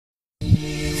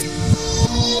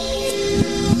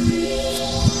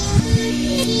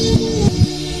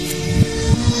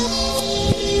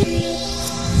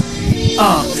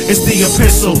It's the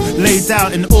epistle, laid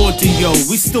out in audio.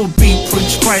 We still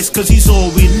preach Christ cause he's all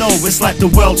we know. It's like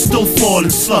the world still falling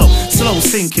slow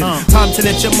sinking. Time to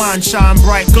let your mind shine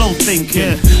bright, glow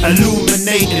thinking.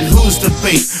 Illuminating, who's the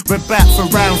bait? We're back for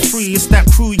round 3, it's that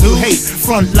crew you hate.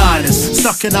 Frontliners,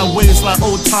 stuck in our ways like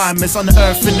old timers. On the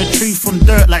earth in the tree from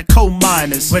dirt like coal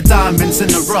miners. We're diamonds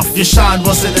in the rough, your shine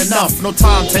wasn't enough. No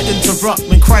time to interrupt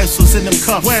when Christ was in them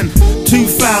cuffs. When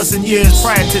 2,000 years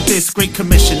prior to this great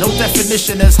commission, no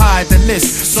definition as high than this.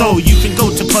 So you can go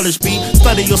to college B,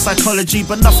 study your psychology,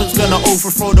 but nothing's gonna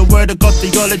overthrow the word of God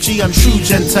theology. I'm true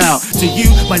Gentile, to you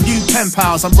my new pen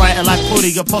pals. I'm writing like Paul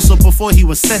the Apostle before he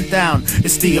was sent down.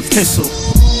 It's the epistle.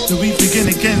 Do we begin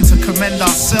again to commend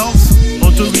ourselves? Or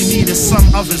do we need, as some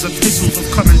others, epistles of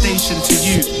commendation to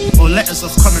you, or letters of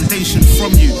commendation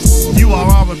from you? You are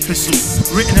our epistle,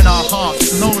 written in our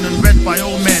hearts, known and read by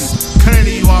all men.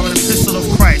 Clearly you are an epistle of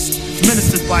Christ,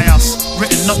 ministered by us,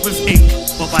 written not with ink,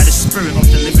 but by the Spirit of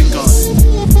the living God.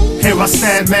 Here I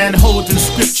stand, man, holding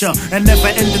scripture, a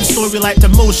never-ending story like the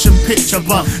motion picture,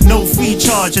 but no free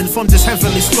charging from this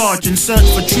heavenly scourging. Search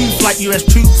for truth like US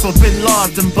troops or Bin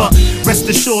Laden, but rest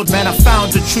assured, man, I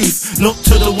found the truth. Look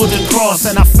to the wooden cross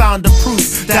and I found the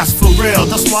proof. That's for real,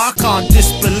 that's why I can't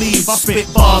disbelieve. I spit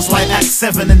bars like Act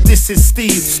 7 and this is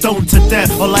Steve, stoned to death,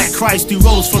 or like Christ who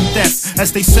rose from death.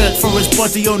 As they searched for his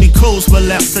body, only clothes were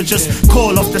left. So just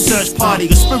call off the search party,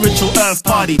 a spiritual earth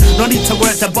party. No need to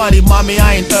work the body, mommy,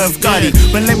 I ain't earth gutty.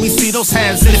 But let me see those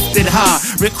hands lifted high.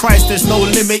 With Christ there's no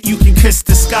limit, you can kiss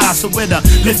the sky. So with a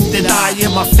lifted eye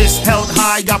and my fist held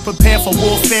high, I prepare for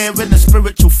warfare in the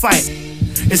spiritual fight.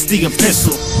 It's the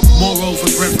epistle. Moreover,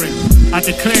 brethren, I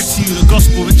declare to you the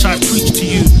gospel which I preach to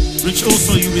you, which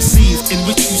also you received, in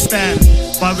which you stand,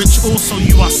 by which also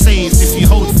you are saved, if you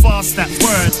hold fast that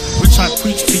word which I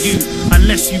preach to you,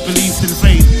 unless you believed in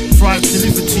vain. For I have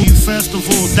delivered to you first of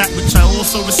all that which I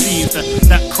also received,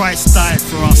 that Christ died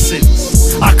for our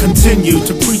sins. I continue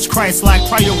to preach Christ like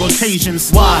prior occasions.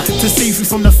 Why? To save you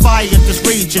from the fire that's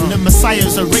raging. The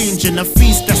Messiah's arranging a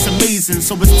feast that's amazing.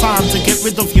 So it's time to get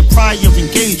rid of your prior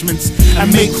engagements and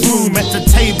make room at the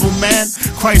table, man.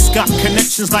 Christ got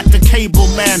connections like the cable,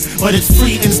 man, but it's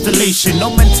free installation, no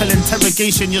mental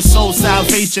interrogation. Your soul's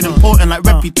salvation, important like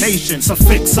reputation. So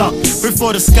fix up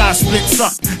before the sky splits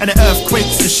up and the earth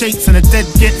quakes and shakes and the dead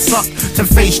gets up to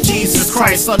face Jesus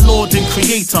Christ, our Lord and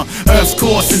Creator. Earth's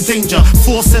course in danger,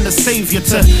 forcing a Savior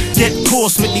to get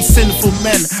course with these sinful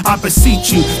men. I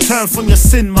beseech you, turn from your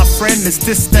sin, my friend. Is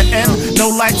this the end? No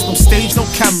lights, no stage, no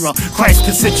camera. Christ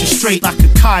can set you straight like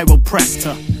a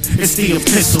chiropractor. It's the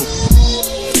epistle.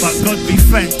 But God be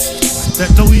thanked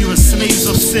that though you were slaves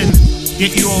of sin,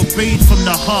 yet you obeyed from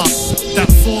the heart that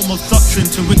form of doctrine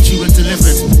to which you were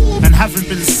delivered. And having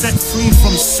been set free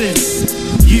from sin,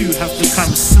 you have become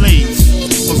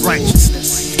slaves of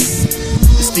righteousness.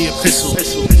 It's the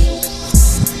epistle.